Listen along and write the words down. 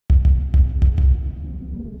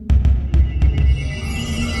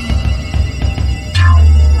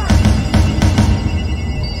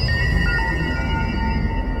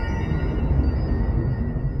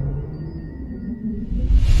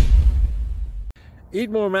Eat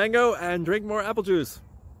more mango and drink more apple juice.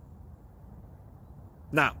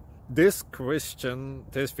 Now, this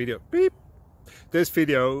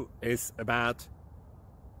video is about,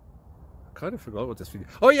 I kind of forgot what this video.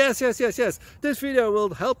 Oh yes. This video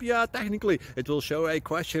will help you out technically. It will show a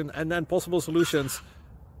question and then possible solutions.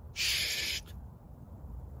 Shh.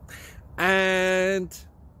 And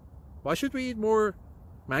why should we eat more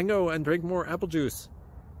mango and drink more apple juice?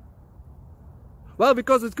 Well,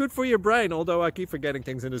 because it's good for your brain, although I keep forgetting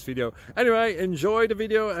things in this video. Anyway, enjoy the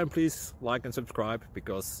video and please like and subscribe,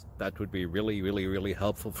 because that would be really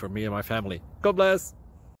helpful for me and my family. God bless!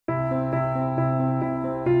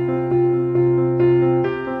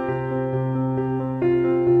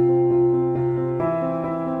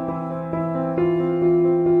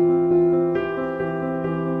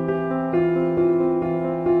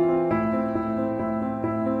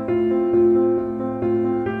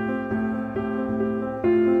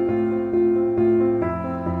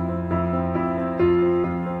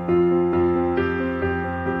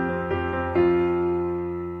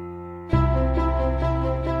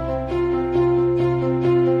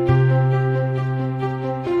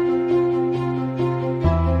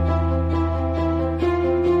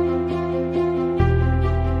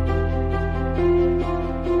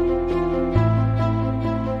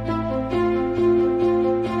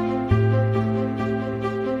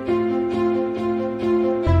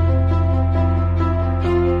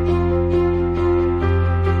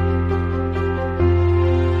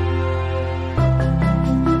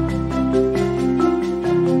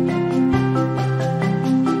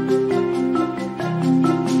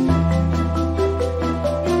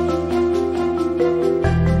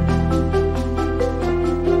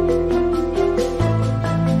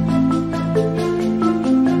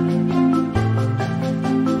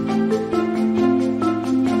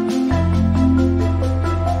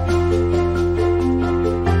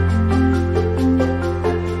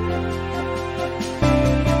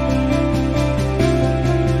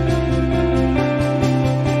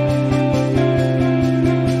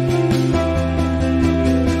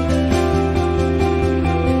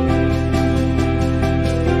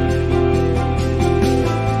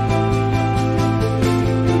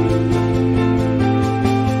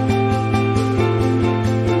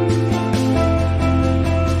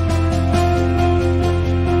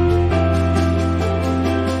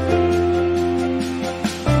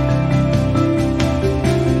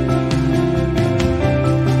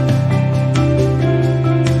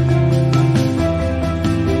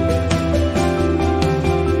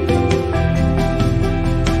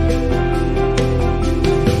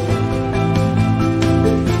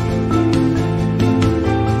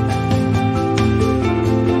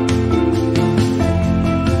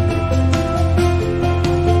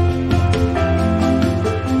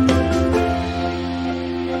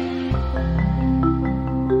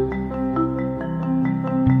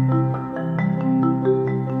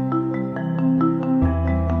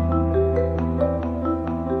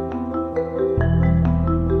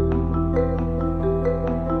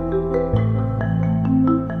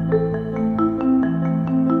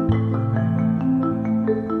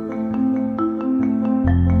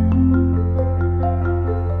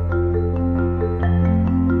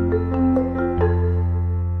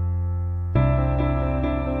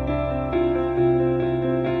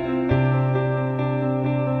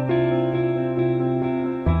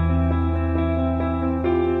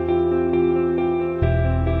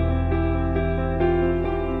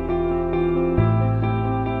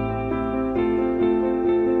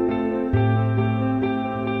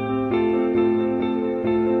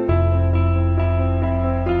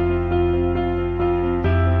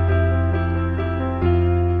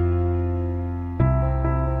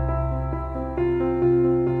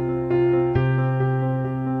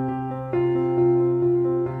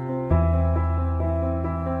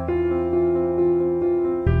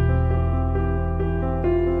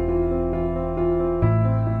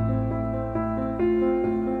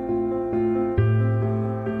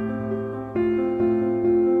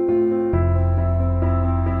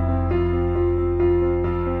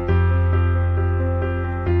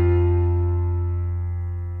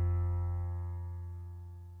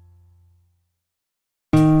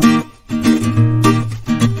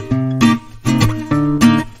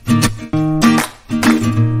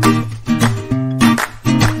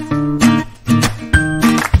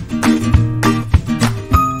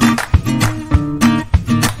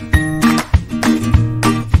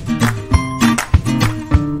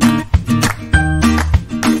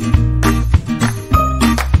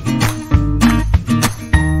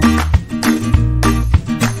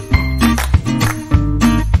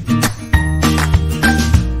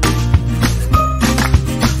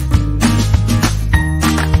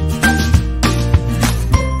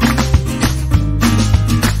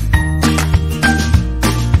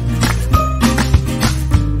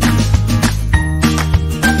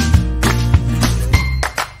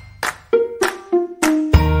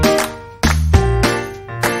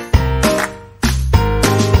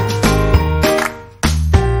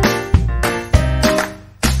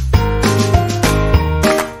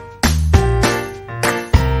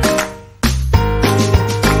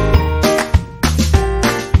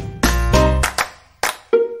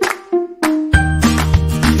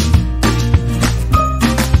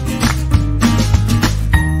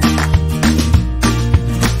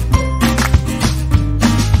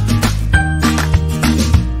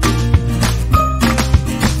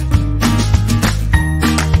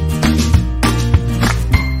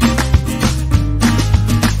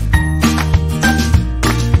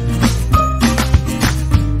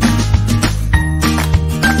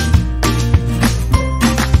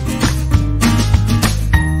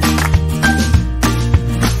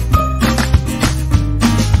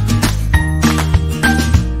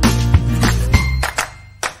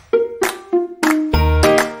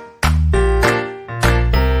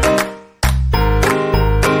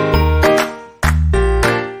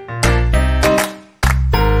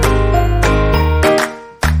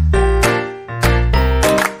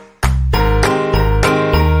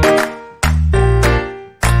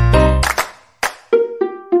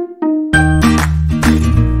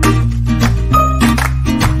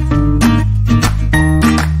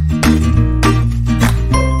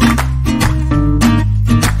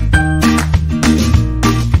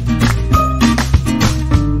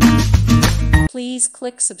 Please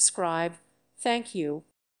click subscribe. Thank you.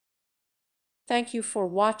 Thank you for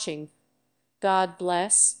watching. God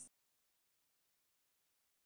bless.